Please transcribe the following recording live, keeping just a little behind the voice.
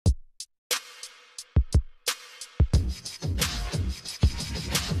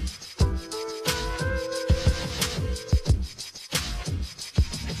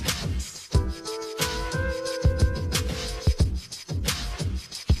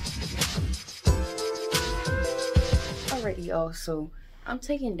Alrighty, y'all. So I'm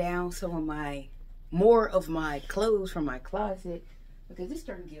taking down some of more of my clothes from my closet because it's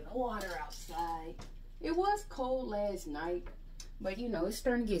starting to get hotter outside. It was cold last night, but you know, it's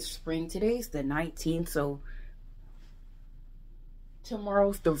starting to get spring. Today's the 19th, so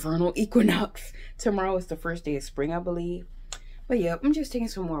tomorrow's the vernal equinox. Tomorrow is the first day of spring, I believe. But yeah, I'm just taking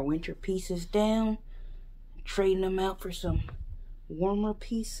some more winter pieces down, trading them out for some warmer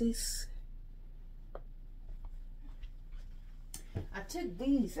pieces. I took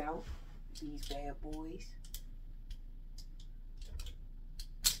these out, these bad boys.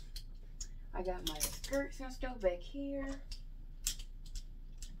 I got my skirts and stuff back here.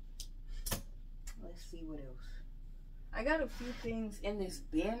 Let's see what else. I got a few things in this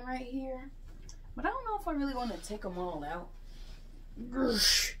bin right here, but I don't know if I really want to take them all out.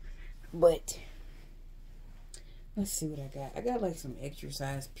 But let's see what I got. I got like some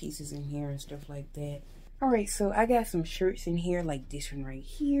exercise pieces in here and stuff like that. Alright, so I got some shirts in here like this one right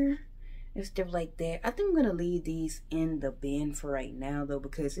here and stuff like that. I think I'm gonna leave these in the bin for right now though,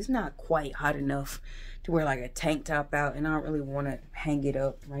 because it's not quite hot enough to wear like a tank top out, and I don't really want to hang it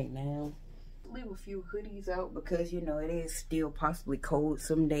up right now. Leave a few hoodies out because you know it is still possibly cold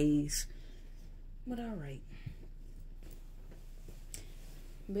some days. But alright.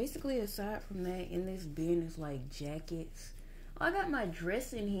 Basically, aside from that, in this bin is like jackets. Oh, I got my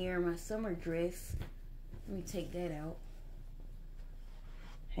dress in here, my summer dress. Let me take that out.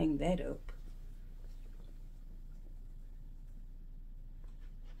 Hang that up.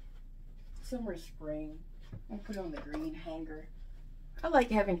 Summer, spring. I'll put on the green hanger. I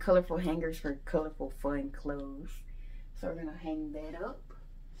like having colorful hangers for colorful, fun clothes. So we're gonna hang that up.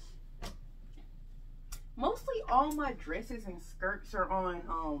 Mostly all my dresses and skirts are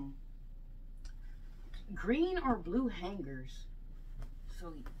on green or blue hangers.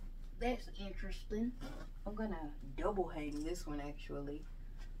 So that's interesting. I'm gonna double hang this one actually.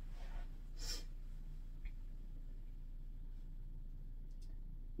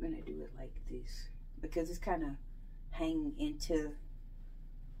 I'm gonna do it like this because it's kind of hanging into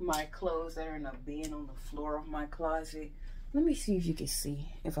my clothes that are in a bin on the floor of my closet. Let me see if you can see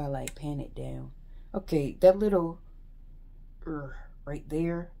if I like pan it down. Okay, that little right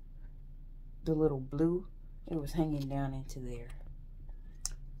there, the little blue, it was hanging down into there.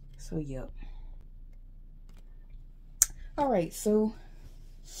 So yep. Alright, so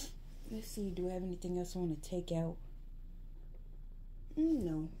let's see, do I have anything else I want to take out?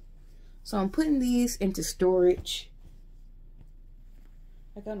 No. So I'm putting these into storage.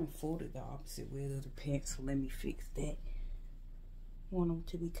 I got them folded the opposite way of the pants, so let me fix that. Want them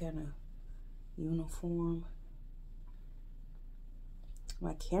to be kind of uniform.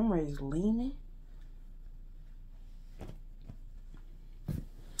 My camera is leaning.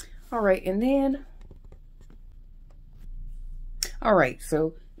 Alright, and then alright,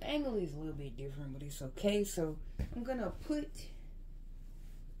 so the angle is a little bit different, but it's okay. So I'm gonna put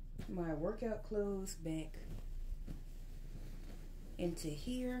my workout clothes back into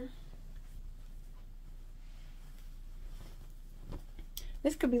here.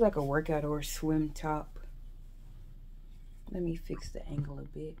 This could be like a workout or a swim top. Let me fix the angle a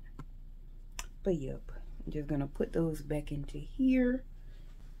bit. But yep, I'm just gonna put those back into here.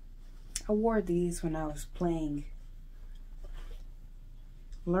 I wore these when I was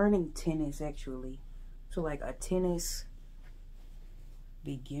learning tennis actually. So like a tennis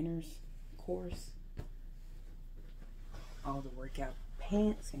beginner's course. All the workout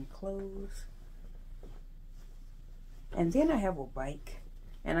pants and clothes. And then I have a bike.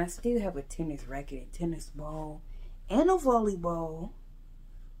 And I still have a tennis racket and tennis ball and a volleyball.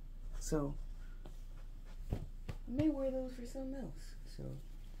 So I may wear those for something else. So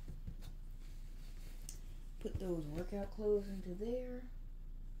put those workout clothes into there.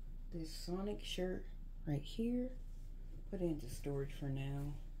 This Sonic shirt right here. Put it into storage for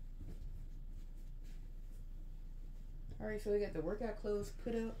now. Alright, so we got the workout clothes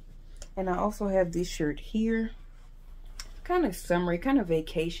put up. And I also have this shirt here. Kind of summery, kind of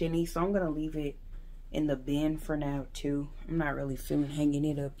vacation-y, so I'm going to leave it in the bin for now too. I'm not really feeling hanging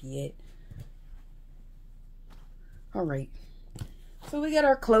it up yet. Alright, so we got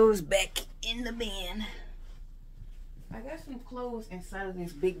our clothes back in the bin. I got some clothes inside of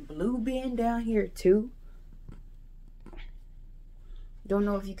this big blue bin down here too. Don't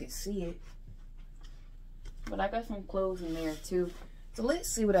know if you can see it, but I got some clothes in there too. So let's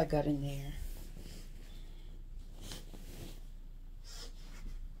see what I got in there.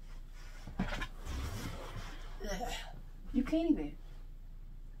 You can't even.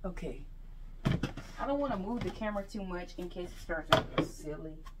 Okay. I don't want to move the camera too much in case it starts acting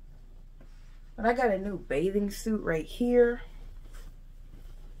silly. But I got a new bathing suit right here.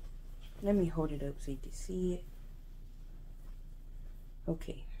 Let me hold it up so you can see it.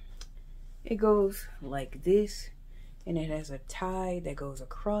 Okay. It goes like this. And it has a tie that goes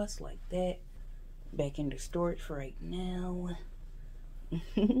across like that. Back into storage for right now.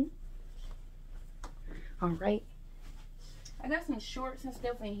 Alright. I got some shorts and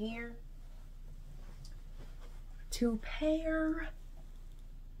stuff in here. 2 pair.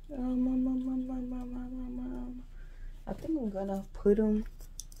 I think I'm gonna put them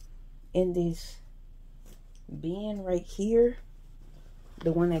in this bin right here.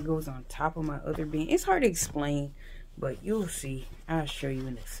 The one that goes on top of my other bin. It's hard to explain, but you'll see. I'll show you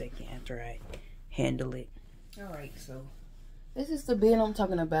in a second after I handle it. Alright, so this is the bin I'm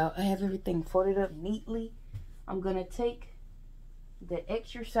talking about. I have everything folded up neatly. I'm gonna take the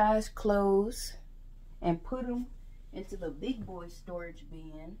exercise clothes and put them into the big boy storage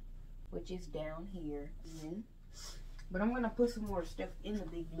bin, which is down here. But I'm gonna put some more stuff in the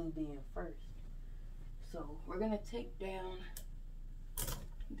big blue bin first. So we're gonna take down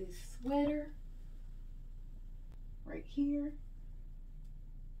this sweater right here.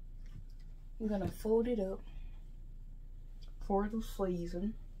 I'm gonna fold it up for the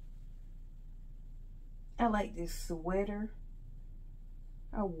season. I like this sweater.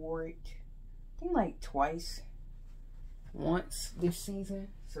 I wore it, I think, like twice. Once this season,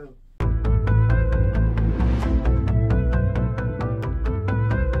 so.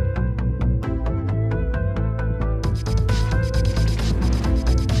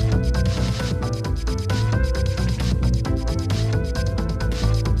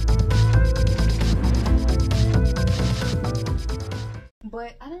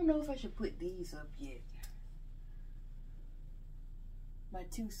 But I don't know if I should put these up yet. My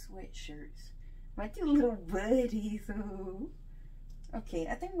 2 sweatshirts. My 2 little buddies. Oh. Okay,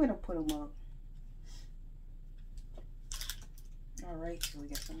 I think I'm gonna put them up. Alright, so we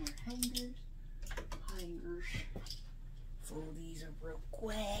got some more hangers. Fold these up real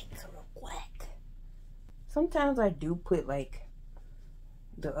quick. Sometimes I do put like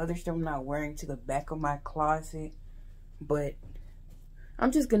the other stuff I'm not wearing to the back of my closet, but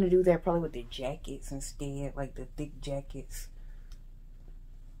I'm just gonna do that probably with the jackets instead, like the thick jackets.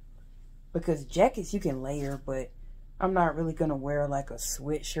 Because jackets you can layer, but I'm not really gonna wear like a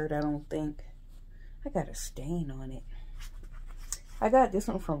sweatshirt, I don't think. I got a stain on it. I got this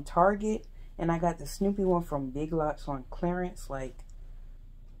one from Target, and I got the Snoopy one from Big Lots on clearance like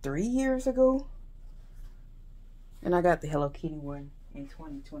 3 years ago. And I got the Hello Kitty one in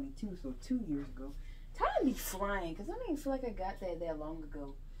 2022, so 2 years ago. Time be flying, because I don't even feel like I got that long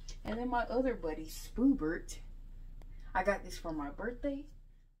ago. And then my other buddy, Spoobert, I got this for my birthday.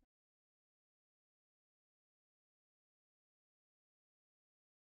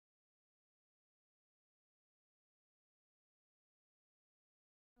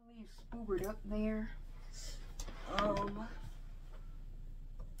 Leave Spoobert up there.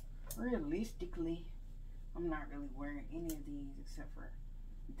 Realistically, I'm not really wearing any of these except for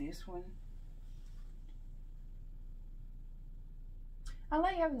this one. I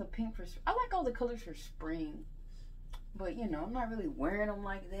like having the pink for, I like all the colors for spring, but you know, I'm not really wearing them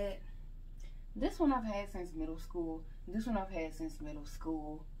like that. This one I've had since middle school. This one I've had since middle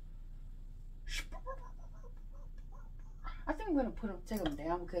school. I think I'm gonna take them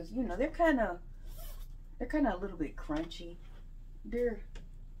down because, you know, they're kind of a little bit crunchy. You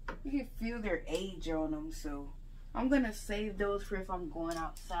can feel their age on them, so I'm gonna save those for if I'm going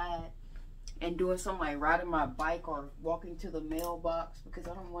outside and doing something like riding my bike or walking to the mailbox, because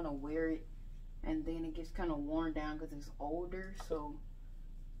I don't want to wear it and then it gets kind of worn down because it's older. So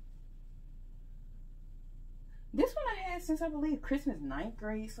this one I had since I believe Christmas 9th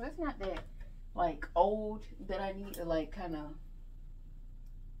grade, so it's not that like old that I need to like kind of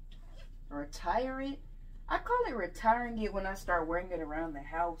retire it. I call it retiring it when I start wearing it around the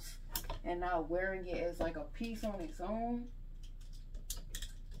house and not wearing it as like a piece on its own.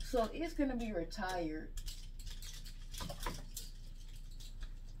 So it's gonna be retired.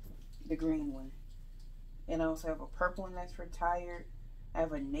 The green one. And I also have a purple one that's retired. I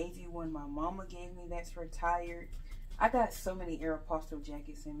have a navy one my mama gave me that's retired. I got so many Aeropostale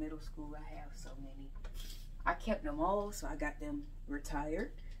jackets in middle school. I have so many. I kept them all, so I got them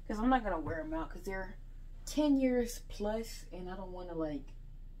retired. Because I'm not going to wear them out because they're 10 years plus. And I don't want to like...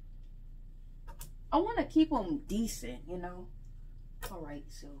 I want to keep them decent, you know. Alright,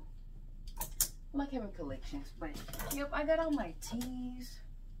 so... I like having collections. But, yep, I got all my tees.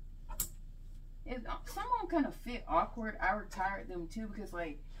 If some of them kind of fit awkward, I retired them too because,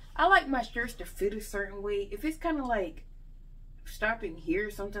 like, I like my shirts to fit a certain way. If it's kind of like stopping here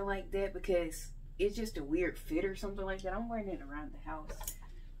or something like that because it's just a weird fit or something like that. I'm wearing it around the house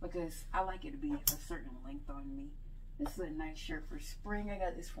because I like it to be a certain length on me. This is a nice shirt for spring. I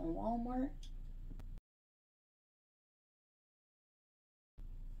got this from Walmart.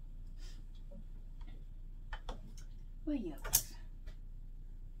 Well, yeah.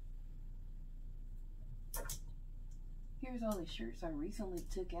 Here's all the shirts I recently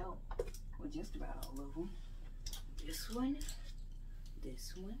took out. Well, just about all of them. This one,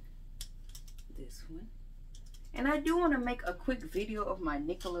 this one, this one. And I do want to make a quick video of my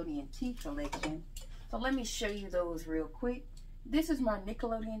Nickelodeon tea collection. So let me show you those real quick. This is my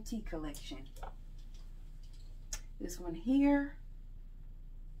Nickelodeon tea collection. This one here,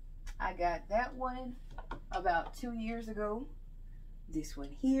 I got that one about 2 years ago. This one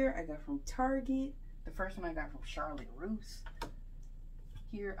here, I got from Target. The first one I got from Charlotte Russe.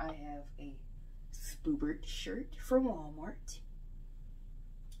 Here I have a Spoobert shirt from Walmart.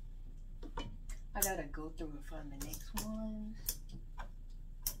 I gotta go through and find the next ones.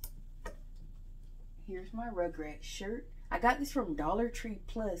 Here's my Rugrats shirt. I got this from Dollar Tree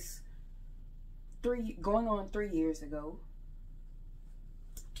Plus going on 3 years ago.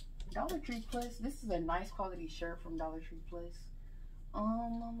 Dollar Tree Plus. This is a nice quality shirt from Dollar Tree Plus.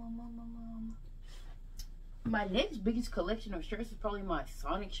 My next biggest collection of shirts is probably my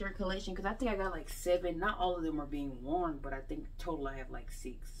Sonic shirt collection because I think I got like 7. Not all of them are being worn, but I think total I have like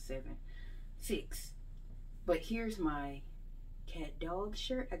 6. But here's my cat dog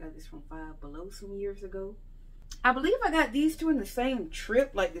shirt. I got this from Five Below some years ago. I believe I got these two in the same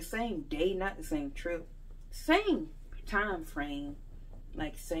trip, like the same day, not the same trip. Same time frame,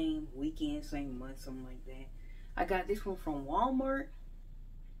 like same weekend, same month, something like that. I got this one from Walmart.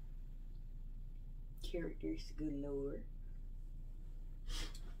 Characters, good lord.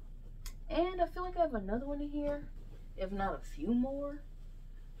 And I feel like I have another one in here, if not a few more.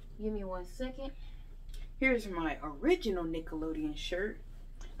 Give me 1 second. Here's my original Nickelodeon shirt.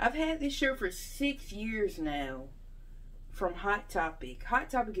 I've had this shirt for 6 years now from Hot Topic. Hot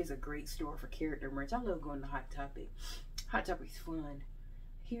Topic is a great store for character merch. I love going to Hot Topic. Hot Topic's fun.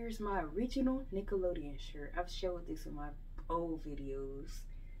 Here's my original Nickelodeon shirt. I've showed this in my old videos.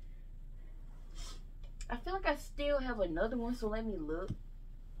 I feel like I still have another one, so let me look.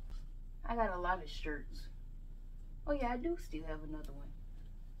 I got a lot of shirts. Oh yeah, I do still have another one.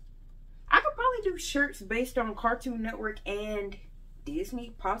 I could probably do shirts based on Cartoon Network and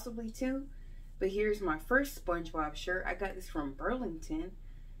Disney, possibly too. But here's my first SpongeBob shirt. I got this from Burlington.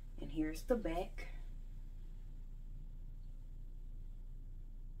 And here's the back.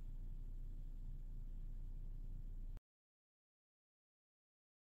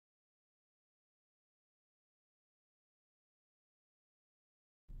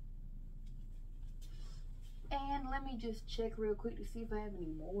 And let me just check real quick to see if I have any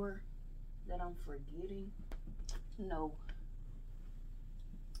more that I'm forgetting. No.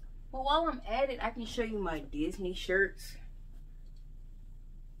 Well, while I'm at it, I can show you my Disney shirts.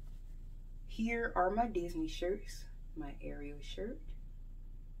 Here are my Disney shirts. My Ariel shirt.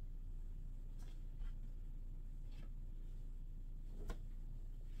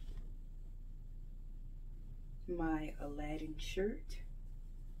 My Aladdin shirt.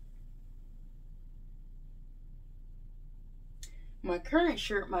 My current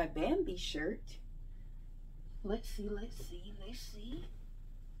shirt, my Bambi shirt. Let's see.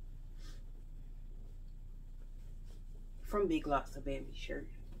 From Big Lots, a Bambi shirt.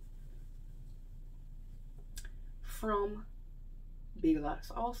 From Big Lots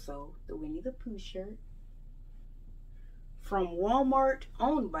also, the Winnie the Pooh shirt. From Walmart,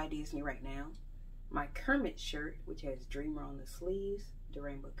 owned by Disney right now, my Kermit shirt, which has Dreamer on the sleeves, the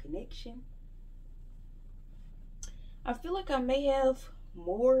Rainbow Connection. I feel like I may have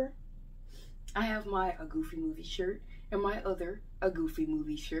more. I have my A Goofy Movie shirt and my other A Goofy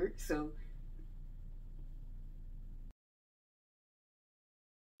Movie shirt. So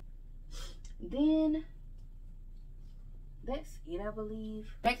then that's it, I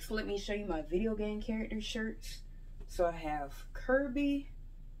believe. Next, let me show you my video game character shirts. So I have Kirby.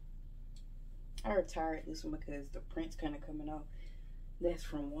 I retired this one because the print's kind of coming off. That's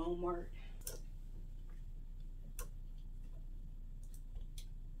from Walmart.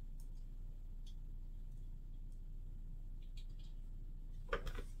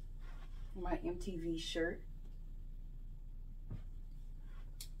 My MTV shirt.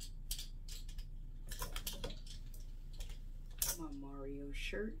 My Mario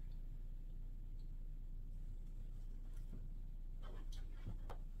shirt.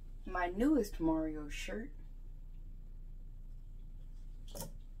 My newest Mario shirt.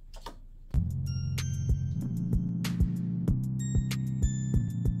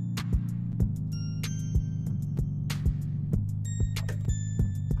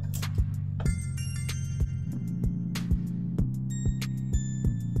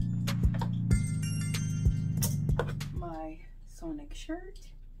 shirt.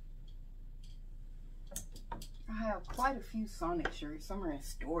 I have quite a few Sonic shirts. Some are in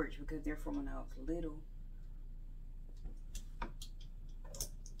storage because they're from when I was little.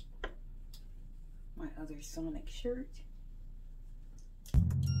 My other Sonic shirt.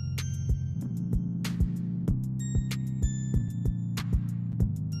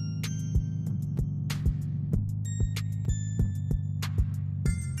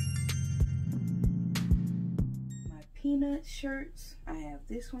 My Peanut shirts. I have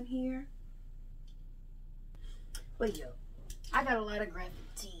this one here. But yo, I got a lot of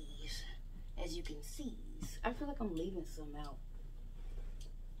graphic tees, as you can see. I feel like I'm leaving some out.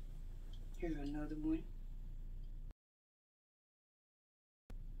 Here's another one.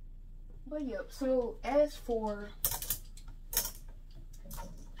 But yep, so as for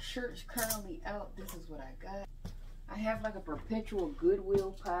shirts currently out, this is what I got. I have like a perpetual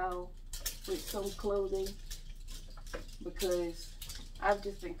Goodwill pile with some clothing because I've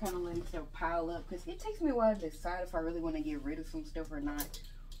just been kind of letting stuff pile up because it takes me a while to decide if I really want to get rid of some stuff or not,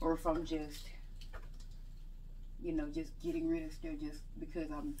 or if I'm just, you know, just getting rid of stuff just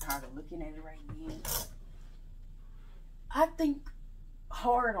because I'm tired of looking at it right then. I think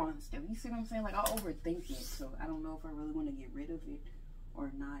hard on stuff. You see what I'm saying? Like, I overthink it, so I don't know if I really want to get rid of it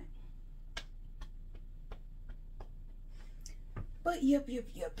or not. But yep.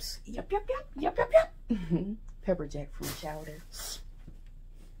 Pepper jack fruit chowder.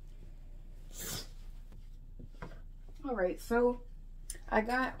 Alright, so I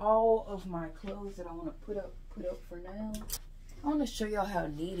got all of my clothes that I want to put up for now. I want to show y'all how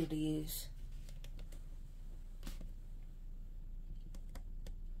neat it is.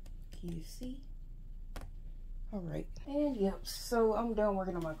 Can you see? Alright. And yep, so I'm done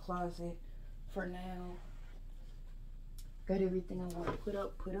working on my closet for now. Got everything I want to put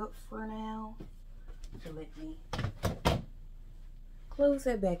up for now. So let me close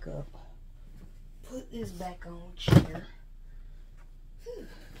that back up. Put this back on chair. Whew.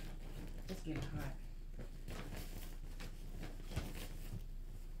 It's getting hot.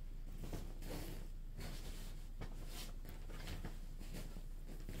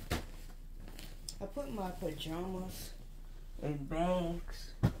 I put my pajamas in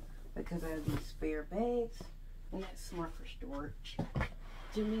bags because I have these spare bags, and that's smart for storage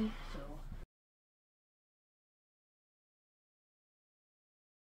to me. So.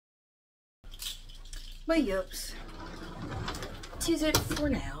 But yups, tis it for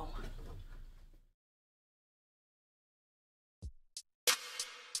now.